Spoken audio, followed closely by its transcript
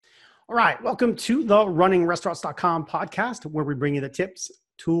All right, welcome to the runningrestaurants.com podcast, where we bring you the tips,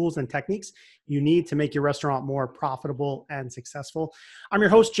 tools, and techniques you need to make your restaurant more profitable and successful. I'm your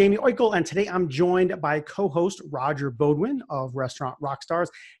host, Jamie Oikel, and today I'm joined by co-host Roger Bodwin of Restaurant Rockstars,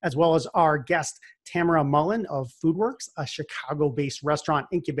 as well as our guest, Tamara Mullen of Foodworks, a Chicago-based restaurant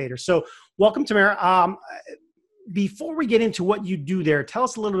incubator. So welcome, Tamara. Before we get into what you do there, tell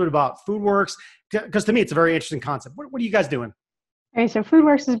us a little bit about Foodworks, because to me, it's a very interesting concept. What are you guys doing? Okay, so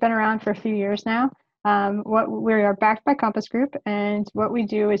Foodworks has been around for a few years now. We are backed by Compass Group, and what we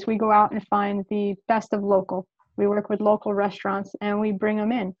do is we go out and find the best of local. We work with local restaurants, and we bring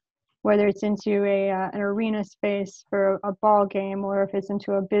them in, whether it's into an arena space for a ball game, or if it's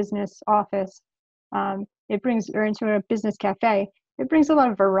into a business office. Or into a business cafe. It brings a lot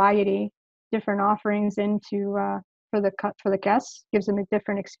of variety, different offerings into for the guests, gives them a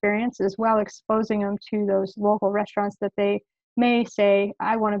different experience, as well exposing them to those local restaurants that they may say,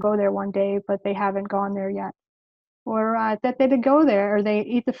 I want to go there one day, but they haven't gone there yet. Or that they did go there, or they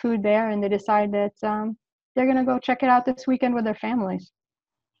eat the food there and they decide that they're going to go check it out this weekend with their families.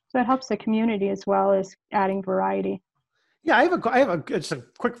 So it helps the community as well as adding variety. Yeah, I have just a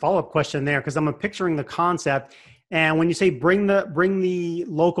quick follow-up question there, because I'm picturing the concept. And when you say bring the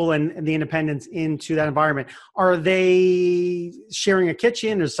local and the independents into that environment, are they sharing a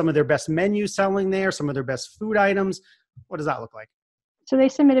kitchen? Is some of their best menus selling there? Some of their best food items? What does that look like? So they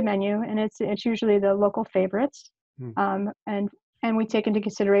submit a menu, and it's usually the local favorites, and we take into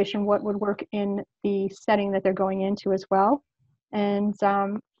consideration what would work in the setting that they're going into as well. And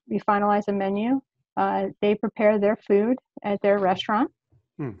we finalize a menu. They prepare their food at their restaurant,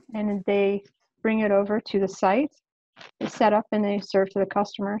 and they bring it over to the site. They set up and they serve to the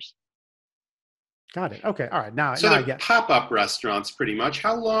customers. Got it. Okay. All right. Now I get pop-up restaurants, pretty much.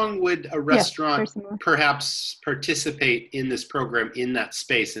 How long would a restaurant perhaps participate in this program in that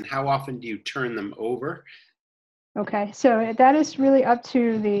space, and how often do you turn them over? Okay, so that is really up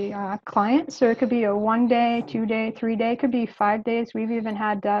to the client. So it could be a 1 day, 2 day, 3 day, it could be 5 days. We've even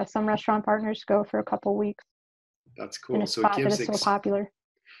had some restaurant partners go for a couple weeks. That's cool. In a spot that is so popular.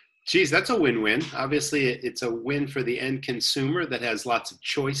 Geez, that's a win-win. Obviously, it's a win for the end consumer that has lots of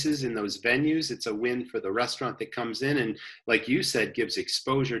choices in those venues. It's a win for the restaurant that comes in and, like you said, gives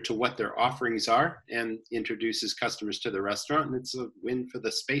exposure to what their offerings are and introduces customers to the restaurant. And it's a win for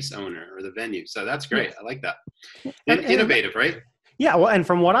the space owner or the venue. So that's great. Yes. I like that. And innovative, right? Yeah, well, and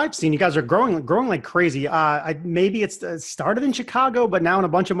from what I've seen, you guys are growing like crazy. Maybe it's started in Chicago, but now in a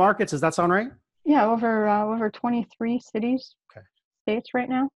bunch of markets. Does that sound right? Yeah, over 23 cities. Okay. States right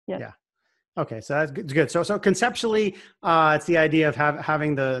now. Yes. Yeah. Okay, so that's good. So conceptually, it's the idea of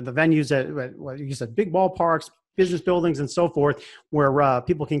having the venues at what you said, big ballparks, business buildings, and so forth, where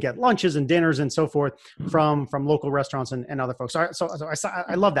people can get lunches and dinners and so forth from local restaurants and other folks. So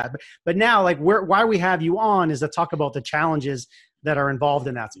I love that. But now, like, why we have you on is to talk about the challenges that are involved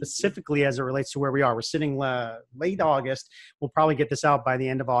in that, specifically as it relates to where we are. We're sitting late August. We'll probably get this out by the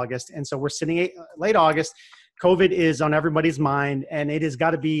end of August, and so we're sitting late August. COVID is on everybody's mind, and it has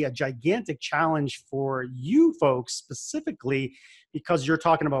got to be a gigantic challenge for you folks specifically, because you're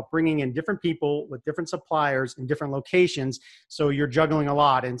talking about bringing in different people with different suppliers in different locations. So you're juggling a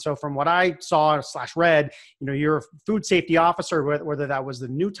lot. And so from what I saw/read, you're a food safety officer, whether that was the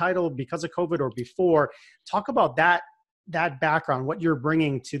new title because of COVID or before. Talk about that background, what you're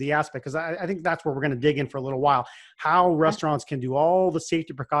bringing to the aspect, because I think that's where we're going to dig in for a little while, how restaurants can do all the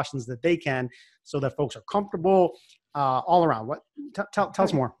safety precautions that they can so that folks are comfortable all around. Tell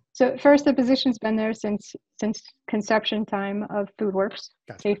us more. So first, the position's been there since conception time of Foodworks.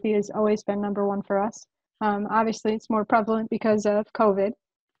 Gotcha. Safety has always been number one for us. Obviously, it's more prevalent because of COVID,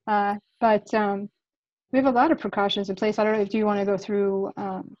 but we have a lot of precautions in place. I don't know, do you want to go through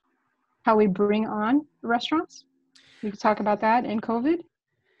how we bring on restaurants? We could talk about that in COVID.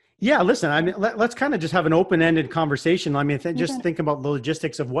 Yeah, listen, I mean, let's kind of just have an open-ended conversation. I mean, just think about the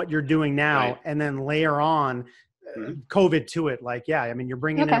logistics of what you're doing now, right, and then layer on COVID to it. Like, yeah, I mean, you're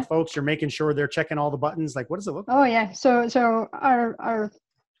bringing in folks, you're making sure they're checking all the buttons. Like, what does it look like? Oh, yeah. So our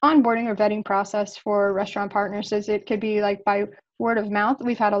onboarding or vetting process for restaurant partners is it could be like by word of mouth.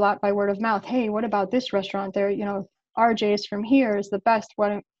 We've had a lot by word of mouth. Hey, what about this restaurant? There, RJ's from here is the best.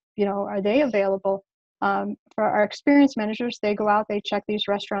 What, are they available? For our experience managers, they go out, they check these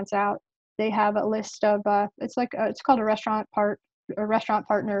restaurants out. They have a list of it's called a restaurant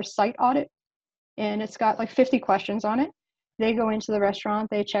partner site audit, and it's got like 50 questions on it. They go into the restaurant,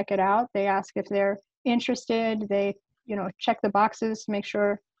 they check it out, they ask if they're interested, they check the boxes, make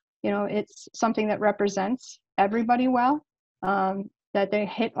sure it's something that represents everybody well, that they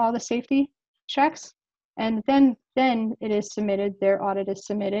hit all the safety checks, and then it is submitted. Their audit is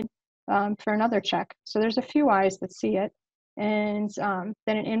submitted. for another check. So there's a few eyes that see it. And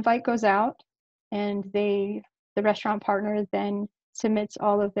then an invite goes out, and the restaurant partner then submits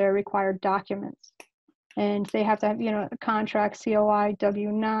all of their required documents. And they have to have, a contract, COI,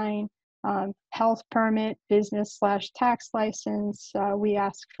 W-9, health permit, business/tax license. We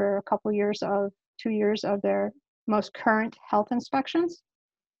ask for a couple years 2 years of their most current health inspections,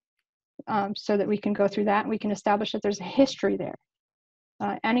 so that we can go through that and we can establish that there's a history there.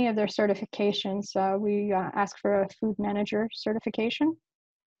 Any of their certifications, we ask for a food manager certification,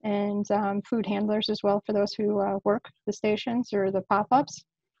 and food handlers as well for those who work the stations or the pop-ups.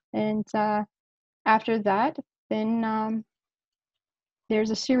 And after that, then there's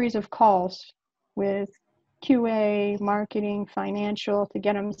a series of calls with QA, marketing, financial to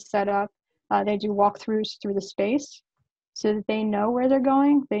get them set up. They do walkthroughs through the space so that they know where they're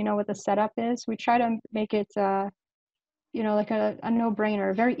going. They know what the setup is. We try to make it, like a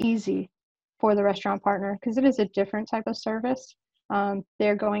no-brainer, very easy for the restaurant partner, because it is a different type of service.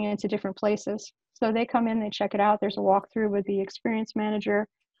 They're going into different places. So they come in, they check it out. There's a walkthrough with the experience manager,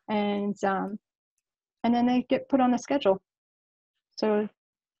 and then they get put on the schedule. So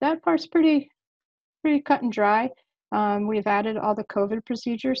that part's pretty cut and dry. We've added all the COVID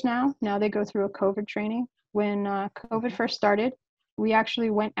procedures now. Now they go through a COVID training. When COVID first started, we actually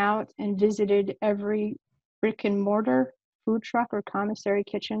went out and visited every brick and mortar food truck or commissary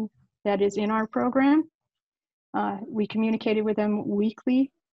kitchen that is in our program. We communicated with them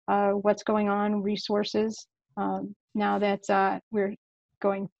weekly, what's going on, resources. Now that we're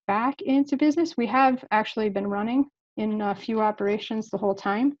going back into business, we have actually been running in a few operations the whole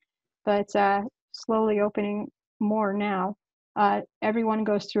time, but slowly opening more now. Everyone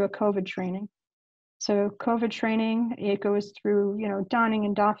goes through a COVID training. So COVID training, it goes through, donning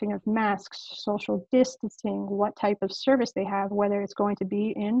and doffing of masks, social distancing, what type of service they have, whether it's going to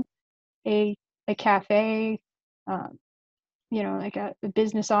be in a cafe, like a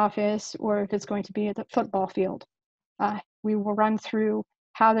business office, or if it's going to be at the football field. We will run through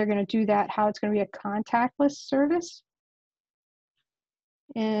how they're going to do that, how it's going to be a contactless service.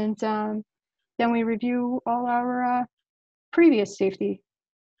 And then we review all our previous safety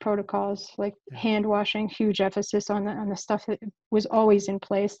protocols, like hand washing, huge emphasis on the stuff that was always in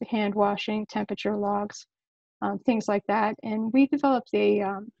place, the hand washing, temperature logs, things like that. And we developed a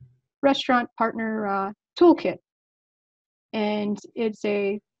restaurant partner toolkit. And it's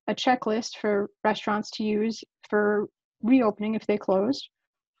a checklist for restaurants to use for reopening if they closed,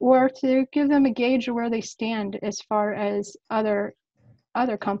 or to give them a gauge of where they stand as far as other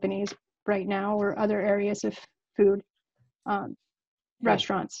companies right now, or other areas of food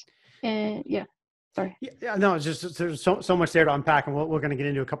restaurants. And sorry. Yeah, no, it's just there's so much there to unpack, and we're going to get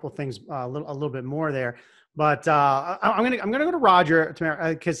into a couple of things a little bit more there. But I'm gonna go to Roger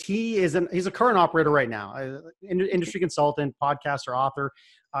because he's a current operator right now, industry consultant, podcaster, author.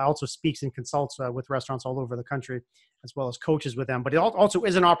 Also speaks and consults with restaurants all over the country, as well as coaches with them. But he also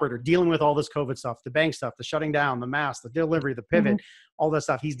is an operator dealing with all this COVID stuff, the bank stuff, the shutting down, the mask, the delivery, the pivot, all that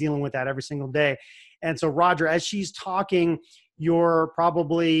stuff. He's dealing with that every single day. And so, Roger, as she's talking, you're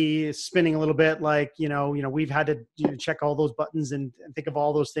probably spinning a little bit, like, we've had to check all those buttons and think of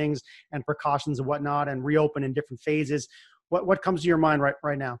all those things and precautions and whatnot, and reopen in different phases. What comes to your mind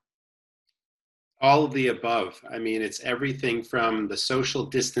right now? All of the above. I mean, it's everything from the social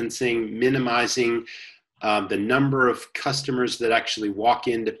distancing, minimizing the number of customers that actually walk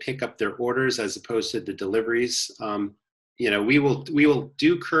in to pick up their orders as opposed to the deliveries. We will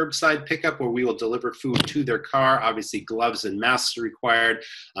do curbside pickup, where we will deliver food to their car. Obviously, gloves and masks are required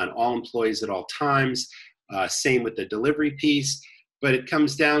on all employees at all times. Same with the delivery piece. But it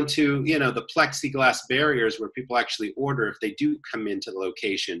comes down to, the plexiglass barriers where people actually order if they do come into the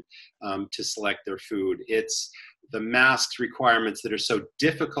location to select their food. It's the mask requirements that are so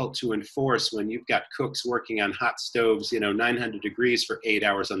difficult to enforce when you've got cooks working on hot stoves, 900 degrees for 8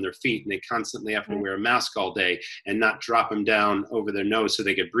 hours on their feet, and they constantly have to wear a mask all day and not drop them down over their nose so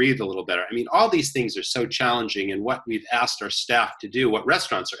they could breathe a little better. I mean, all these things are so challenging, and what we've asked our staff to do, what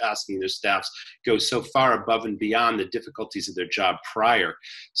restaurants are asking their staffs, goes so far above and beyond the difficulties of their job prior.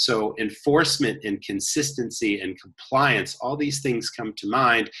 So enforcement and consistency and compliance, all these things come to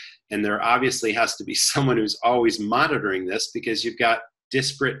mind. And there obviously has to be someone who's always monitoring this, because you've got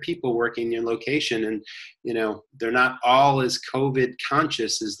disparate people working in your location, and they're not all as COVID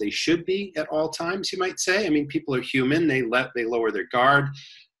conscious as they should be at all times, you might say. I mean, people are human, they lower their guard.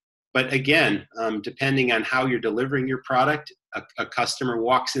 But again, depending on how you're delivering your product, a customer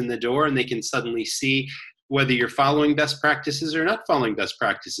walks in the door and they can suddenly see whether you're following best practices or not following best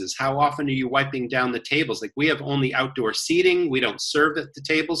practices. How often are you wiping down the tables? Like, we have only outdoor seating. We don't serve at the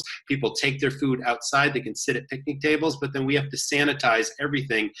tables. People take their food outside. They can sit at picnic tables, but then we have to sanitize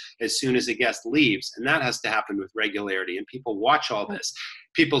everything as soon as a guest leaves. And that has to happen with regularity. And people watch all this.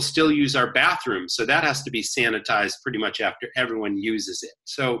 People still use our bathrooms, so that has to be sanitized pretty much after everyone uses it.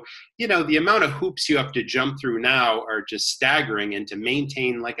 So, the amount of hoops you have to jump through now are just staggering, and to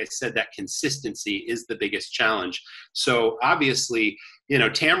maintain, like I said, that consistency is the biggest challenge. So obviously,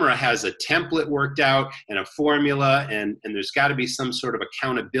 Tamara has a template worked out and a formula, and there's got to be some sort of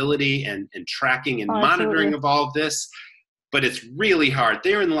accountability and tracking and monitoring of all of this, but it's really hard.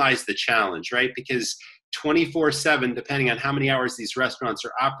 Therein lies the challenge, right? Because 24/7, depending on how many hours these restaurants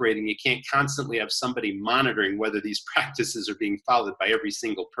are operating, you can't constantly have somebody monitoring whether these practices are being followed by every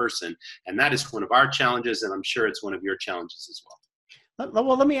single person. And that is one of our challenges, and I'm sure it's one of your challenges as well.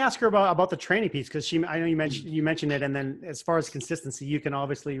 Well, let me ask her about the training piece, because I know you mentioned it, and then as far as consistency, you can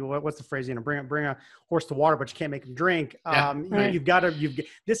obviously, what's the phrase? Bring a horse to water, but you can't make him drink. Yeah. Right.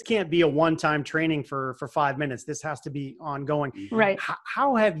 This can't be a one-time training for 5 minutes. This has to be ongoing. Right.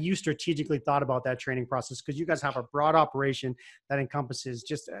 How have you strategically thought about that training process? Because you guys have a broad operation that encompasses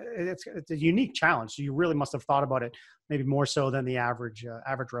it's a unique challenge. So you really must have thought about it, maybe more so than the average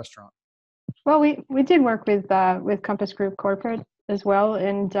restaurant. Well, we did work with Compass Group Corporate as well,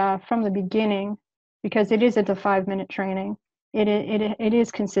 and from the beginning, because it isn't a 5-minute training, it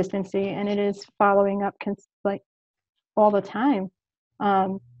is consistency, and it is following up like all the time.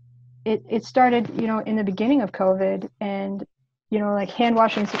 It started, in the beginning of COVID, and like hand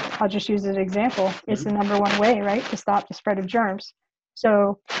washing. I'll just use as an example. It's the number one way, right, to stop the spread of germs.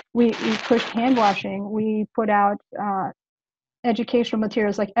 So we pushed hand washing. We put out educational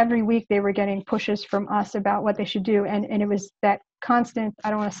materials. Like every week they were getting pushes from us about what they should do, and it was that constant,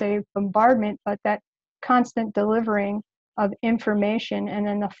 I don't want to say bombardment, but that constant delivering of information, and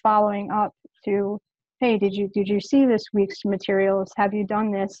then the following up to, hey, did you see this week's materials? Have you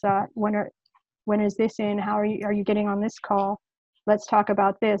done this? When is this in? How are you getting on this call? Let's talk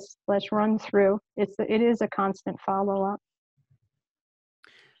about this. Let's run through. It is a constant follow up.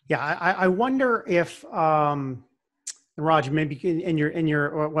 Yeah, I wonder if Raj, maybe in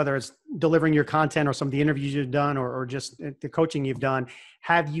your whether it's delivering your content or some of the interviews you've done or just the coaching you've done,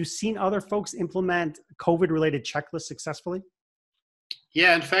 have you seen other folks implement COVID-related checklists successfully?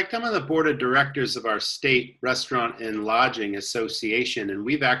 Yeah, in fact, I'm on the board of directors of our state restaurant and lodging association, and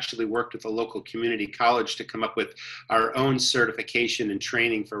we've actually worked with a local community college to come up with our own certification and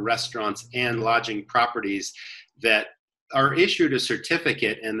training for restaurants and lodging properties that are issued a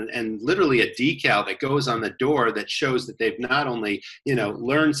certificate and literally a decal that goes on the door that shows that they've not only,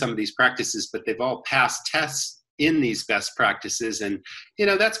 learned some of these practices, but they've all passed tests in these best practices. And,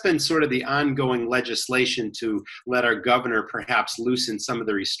 that's been sort of the ongoing legislation to let our governor perhaps loosen some of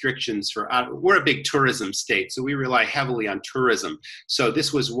the restrictions we're a big tourism state, so we rely heavily on tourism. So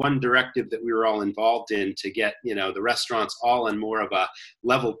this was one directive that we were all involved in to get, the restaurants all on more of a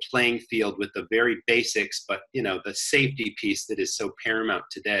level playing field with the very basics, but, the safety piece that is so paramount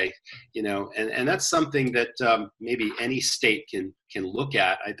today, and that's something that maybe any state can look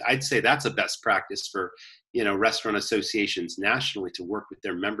at. I'd say that's a best practice for, restaurant associations nationally to work with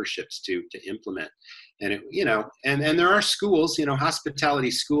their memberships to implement. And and there are schools,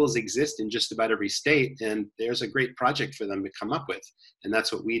 hospitality schools exist in just about every state, and there's a great project for them to come up with. And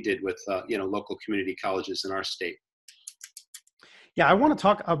that's what we did with, local community colleges in our state. Yeah, I want to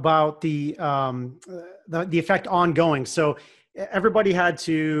talk about the effect ongoing. So everybody had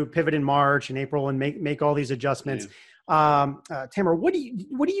to pivot in March and April and make all these adjustments. Yeah. Tamara, what do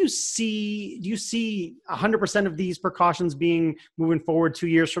you see? Do you see 100% of these precautions being moving forward 2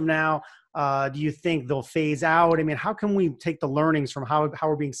 years from now? Do you think they'll phase out? I mean, how can we take the learnings from how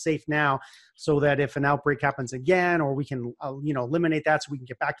we're being safe now, so that if an outbreak happens again, or we can eliminate that, so we can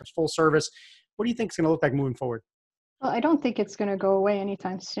get back to full service? What do you think is going to look like moving forward? Well, I don't think it's going to go away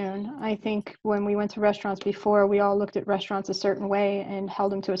anytime soon. I think when we went to restaurants before, we all looked at restaurants a certain way and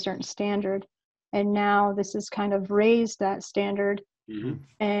held them to a certain standard. And now this has kind of raised that standard. Mm-hmm.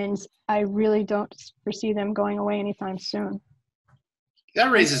 And I really don't foresee them going away anytime soon.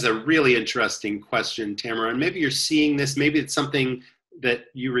 That raises a really interesting question, Tamara. And maybe you're seeing this, maybe it's something that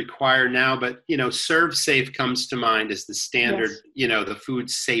you require now, but, ServSafe comes to mind as the standard, yes. The food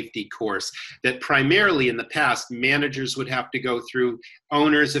safety course that primarily in the past, managers would have to go through,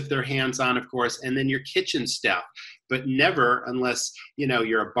 owners if they're hands-on, of course, and then your kitchen staff. But never, unless,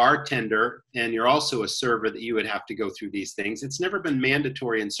 you're a bartender and you're also a server, that you would have to go through these things. It's never been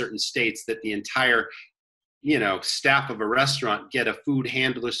mandatory in certain states that the entire staff of a restaurant get a food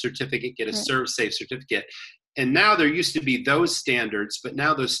handler certificate, get a Right. serve safe certificate. And now there used to be those standards, but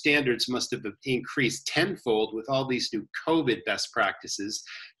now those standards must have increased tenfold with all these new COVID best practices.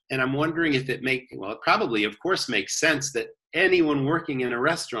 And I'm wondering if it probably, of course, makes sense that anyone working in a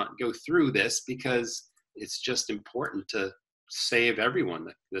restaurant go through this, because it's just important to save everyone,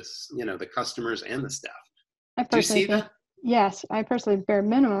 the customers and the staff. I Do you personally see think, that? yes, I personally, bare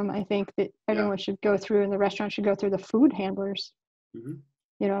minimum, I think that Yeah. everyone should go through, and the restaurant should go through the food handlers, Hmm.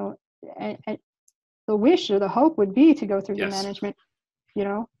 and the wish or the hope would be to go through the Yes. management,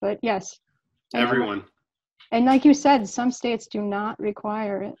 but yes. And Everyone. And like you said, some states do not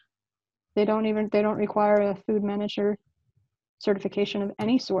require it. They don't require a food manager certification of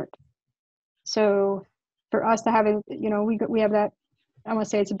any sort. So for us to have it, we have that, I want to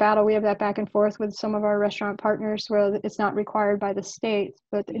say it's a battle. We have that back and forth with some of our restaurant partners where it's not required by the state,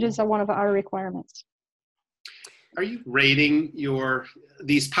 but it is one of our requirements. Are you rating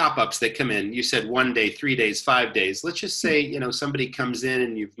these pop-ups that come in? You said 1 day, 3 days, 5 days. Let's just say, somebody comes in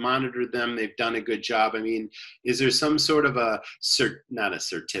and you've monitored them. They've done a good job. I mean, is there some sort of not a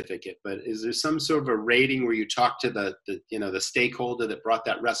certificate, but is there some sort of a rating where you talk to the stakeholder that brought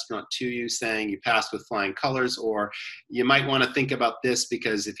that restaurant to you saying you passed with flying colors, or you might want to think about this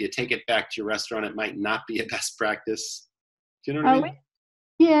because if you take it back to your restaurant, it might not be a best practice? Do you know what I mean?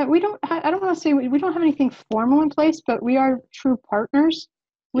 Yeah, I don't want to say we don't have anything formal in place, but we are true partners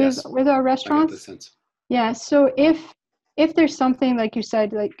with our restaurants. I get the sense. Yeah, so if there's something, like you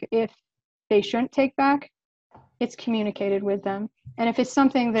said, like if they shouldn't take back, it's communicated with them. And if it's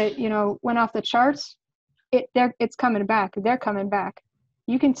something that, went off the charts, it's coming back. They're coming back.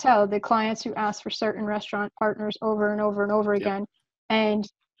 You can tell the clients who ask for certain restaurant partners over and over and over again. And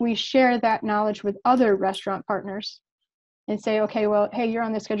we share that knowledge with other restaurant partners and say, okay, well, hey, you're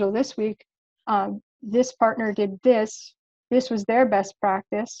on the schedule this week. This partner did this. This was their best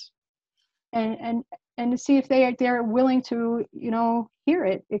practice. And to see if they're willing to, hear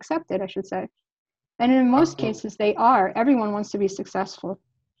it, accept it, I should say. And in most cases, they are. Everyone wants to be successful.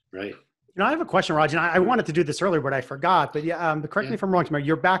 Right. I have a question, Raj, and I wanted to do this earlier, but I forgot. But correct me if I'm wrong, Tamara.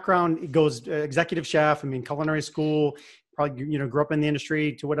 Your background goes executive chef. I mean, culinary school. Probably grew up in the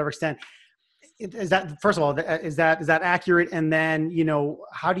industry to whatever extent. Is that, first of all, is that accurate? And then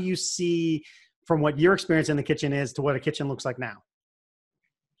how do you see from what your experience in the kitchen is to what a kitchen looks like now?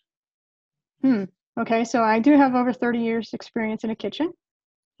 Okay, so I do have over 30 years experience in a kitchen.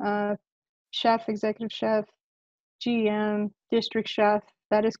 Chef, executive chef, GM, district chef.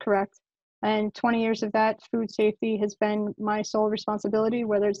 That is correct. And 20 years of that, food safety has been my sole responsibility,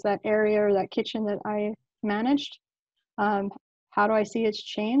 whether it's that area or that kitchen that I managed. How do I see it's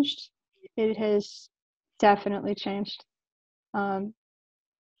changed? It has definitely changed.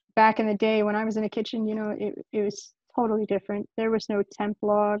 Back in the day when I was in a kitchen, it was totally different. There was no temp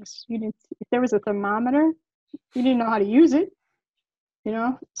logs. If there was a thermometer, you didn't know how to use it.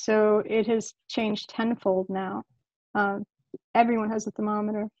 So it has changed tenfold now. Everyone has a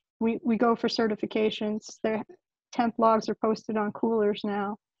thermometer. We go for certifications. Their temp logs are posted on coolers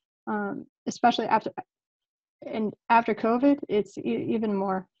now, especially after COVID. It's even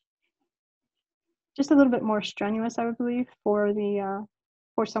more, just a little bit more strenuous, I would believe, for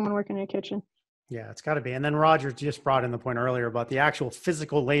someone working in a kitchen. Yeah, it's got to be. And then Roger just brought in the point earlier about the actual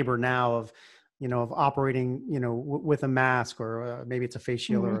physical labor now of operating, with a mask, or maybe it's a face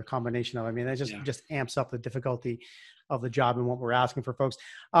shield or a combination of. I mean, that just amps up the difficulty of the job and what we're asking for folks.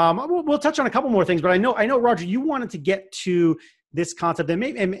 We'll touch on a couple more things, but I know, Roger, you wanted to get to this concept, and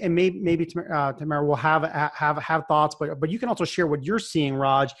maybe Tamara will have thoughts, but you can also share what you're seeing,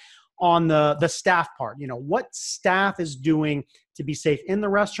 Raj, on the staff part. What staff is doing to be safe in the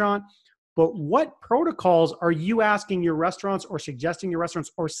restaurant, but what protocols are you asking your restaurants or suggesting your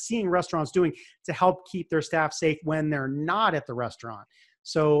restaurants or seeing restaurants doing to help keep their staff safe when they're not at the restaurant?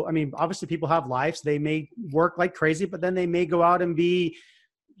 So, I mean, obviously people have lives. They may work like crazy, but then they may go out and be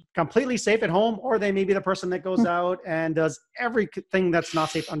completely safe at home, or they may be the person that goes out and does everything that's not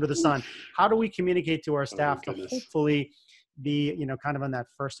safe under the sun. How do we communicate to our staff to hopefully be, kind of on that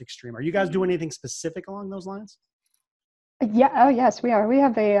first extreme? Are you guys doing anything specific along those lines? Yeah. Oh, yes, we are. We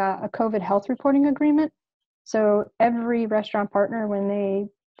have a COVID health reporting agreement. So every restaurant partner, when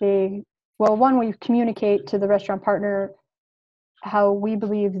we communicate to the restaurant partner how we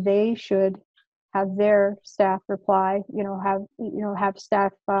believe they should have their staff reply, have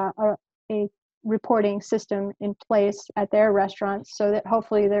staff, a reporting system in place at their restaurants, so that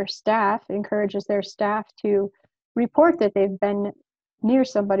hopefully their staff encourages their staff to report that they've been near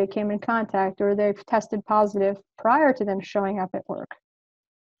somebody, came in contact, or they've tested positive prior to them showing up at work,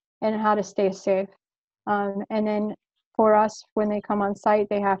 and how to stay safe. And then for us, when they come on site,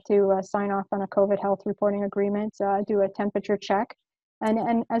 they have to sign off on a COVID health reporting agreement, do a temperature check,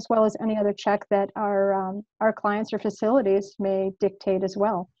 and as well as any other check that our clients or facilities may dictate as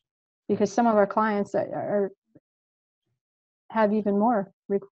well, because some of our clients have even more.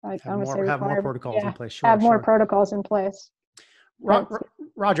 Have more protocols in place. Sure, have more sure. protocols in place.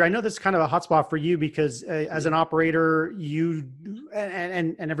 Roger, I know this is kind of a hotspot for you because as an operator, you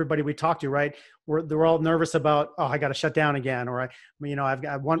and everybody we talk to, right? They're all nervous about, oh, I got to shut down again, or I've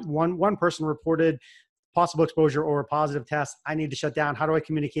got one person reported possible exposure or a positive test. I need to shut down. How do I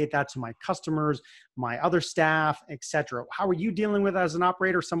communicate that to my customers, my other staff, etc.? How are you dealing with that as an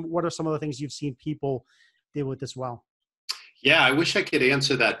operator? What are some of the things you've seen people deal with as well? Yeah, I wish I could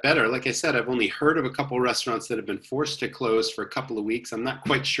answer that better. Like I said, I've only heard of a couple of restaurants that have been forced to close for a couple of weeks. I'm not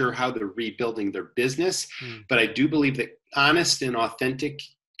quite sure how they're rebuilding their business, but I do believe that honest and authentic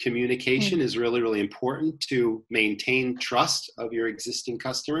communication is really, really important to maintain trust of your existing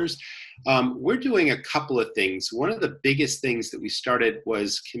customers. We're doing a couple of things. One of the biggest things that we started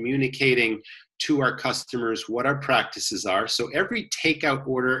was communicating to our customers what our practices are. So every takeout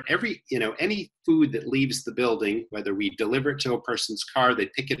order, any food that leaves the building, whether we deliver it to a person's car, they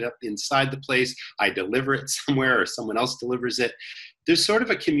pick it up inside the place, I deliver it somewhere or someone else delivers it. There's sort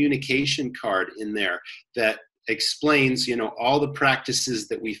of a communication card in there that explains, all the practices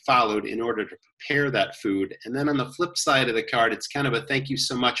that we followed in order to prepare that food. And then on the flip side of the card, it's kind of a thank you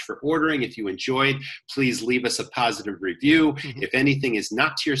so much for ordering. If you enjoyed, please leave us a positive review. If anything is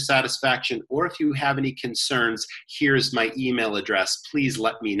not to your satisfaction, or if you have any concerns, here's my email address. Please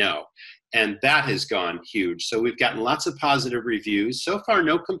let me know. And that has gone huge. So we've gotten lots of positive reviews. So far,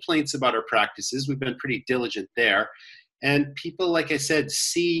 no complaints about our practices. We've been pretty diligent there. And people, like I said,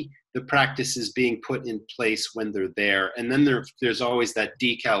 see the practices being put in place when they're there. And then there's always that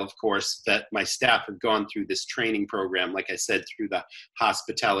decal, of course, that my staff have gone through this training program, like I said, through the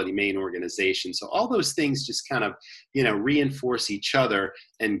Hospitality Maine organization. So all those things just kind of, reinforce each other,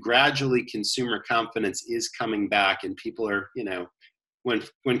 and gradually consumer confidence is coming back, and people are, when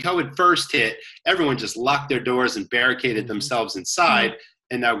COVID first hit, everyone just locked their doors and barricaded themselves inside.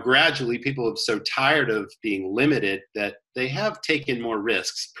 And now gradually people are so tired of being limited that they have taken more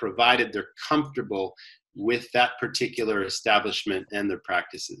risks, provided they're comfortable with that particular establishment and their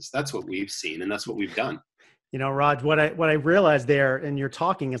practices. That's what we've seen, and that's what we've done. Raj, what I realized there in your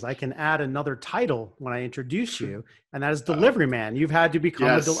talking is I can add another title when I introduce you, and that is delivery man. You've had to become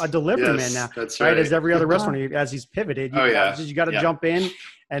a delivery man now, that's right? As every other restaurant, as he's pivoted, you got to jump in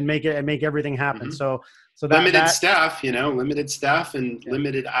and make everything happen. So limited staff and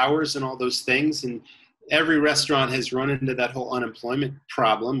limited hours and all those things. And every restaurant has run into that whole unemployment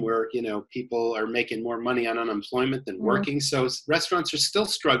problem where, people are making more money on unemployment than working. So restaurants are still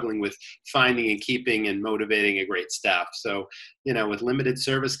struggling with finding and keeping and motivating a great staff. So, with limited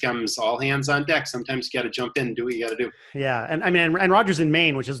service comes all hands on deck. Sometimes you got to jump in and do what you got to do. Yeah. And Rogers in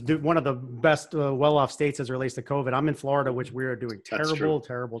Maine, which is one of the best well-off states as it relates to COVID. I'm in Florida, which we are doing terrible.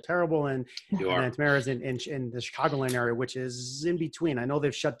 And Tamara's in the Chicagoland area, which is in between. I know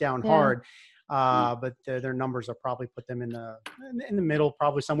they've shut down hard. But their numbers will probably put them in the middle,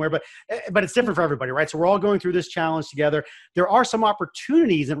 probably somewhere. But it's different for everybody, right? So we're all going through this challenge together. There are some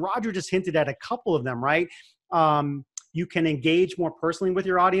opportunities, and Roger just hinted at a couple of them, right? You can engage more personally with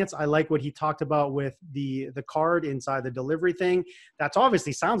your audience. I like what he talked about with the card inside the delivery thing. That's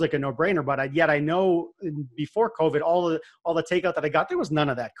obviously sounds like a no-brainer, but yet I know before COVID, all the takeout that I got, there was none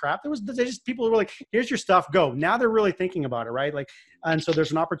of that crap. There was just people who were like, here's your stuff, go. Now they're really thinking about it, right? And so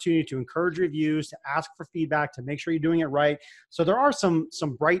there's an opportunity to encourage reviews, to ask for feedback, to make sure you're doing it right. So there are some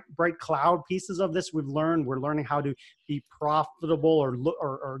bright cloud pieces of this we've learned. We're learning how to be profitable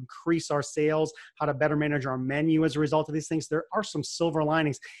or increase our sales, how to better manage our menu as a result of these things. There are some silver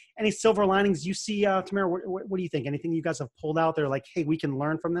linings. Any silver linings you see, Tamara? What do you think? Anything you guys have pulled out there like, hey, we can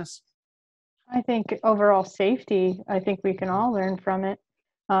learn from this? I think overall safety, I think we can all learn from it.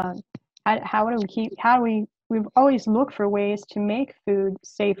 We've always looked for ways to make food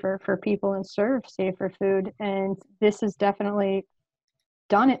safer for people and serve safer food. And this has definitely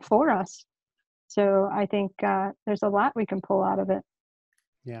done it for us. So I think there's a lot we can pull out of it.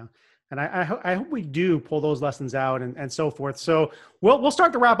 Yeah. And I hope we do pull those lessons out and so forth. So we'll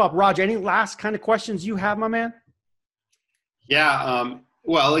start to wrap up. Raj, any last kind of questions you have, my man? Yeah.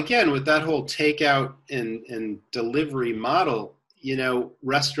 Well, again, with that whole takeout and delivery model,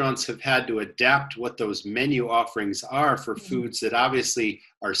 restaurants have had to adapt what those menu offerings are for foods that obviously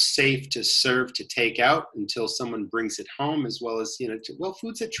are safe to serve to take out until someone brings it home, as well as,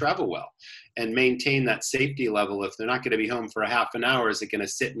 foods that travel well and maintain that safety level. If they're not going to be home for a half an hour, is it going to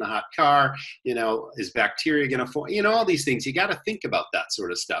sit in a hot car? Is bacteria going to form? All these things. You got to think about that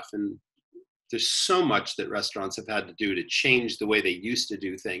sort of stuff. And there's so much that restaurants have had to do to change the way they used to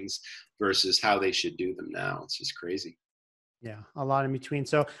do things versus how they should do them now. It's just crazy. Yeah, a lot in between.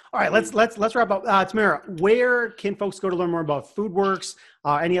 So, all right, let's wrap up. Tamara, where can folks go to learn more about FoodWorks?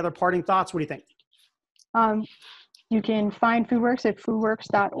 Any other parting thoughts? What do you think? You can find FoodWorks at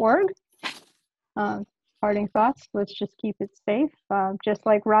foodworks.org. Parting thoughts, let's just keep it safe. Just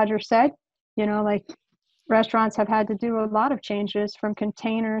like Roger said, restaurants have had to do a lot of changes, from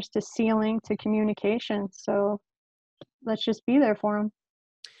containers to sealing to communication. So let's just be there for them.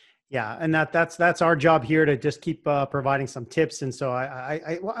 Yeah, and that's our job here, to just keep providing some tips. And so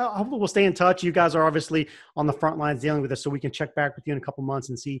I hope we'll stay in touch. You guys are obviously on the front lines dealing with this, so we can check back with you in a couple months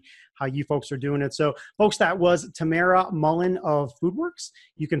and see how you folks are doing it. So, folks, that was Tamara Mullen of FoodWorks.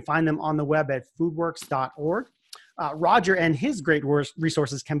 You can find them on the web at foodworks.org. Roger and his great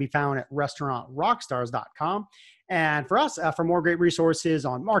resources can be found at restaurantrockstars.com. And for us, for more great resources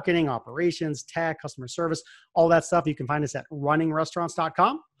on marketing, operations, tech, customer service, all that stuff, you can find us at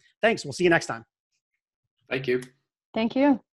runningrestaurants.com. Thanks. We'll see you next time. Thank you. Thank you.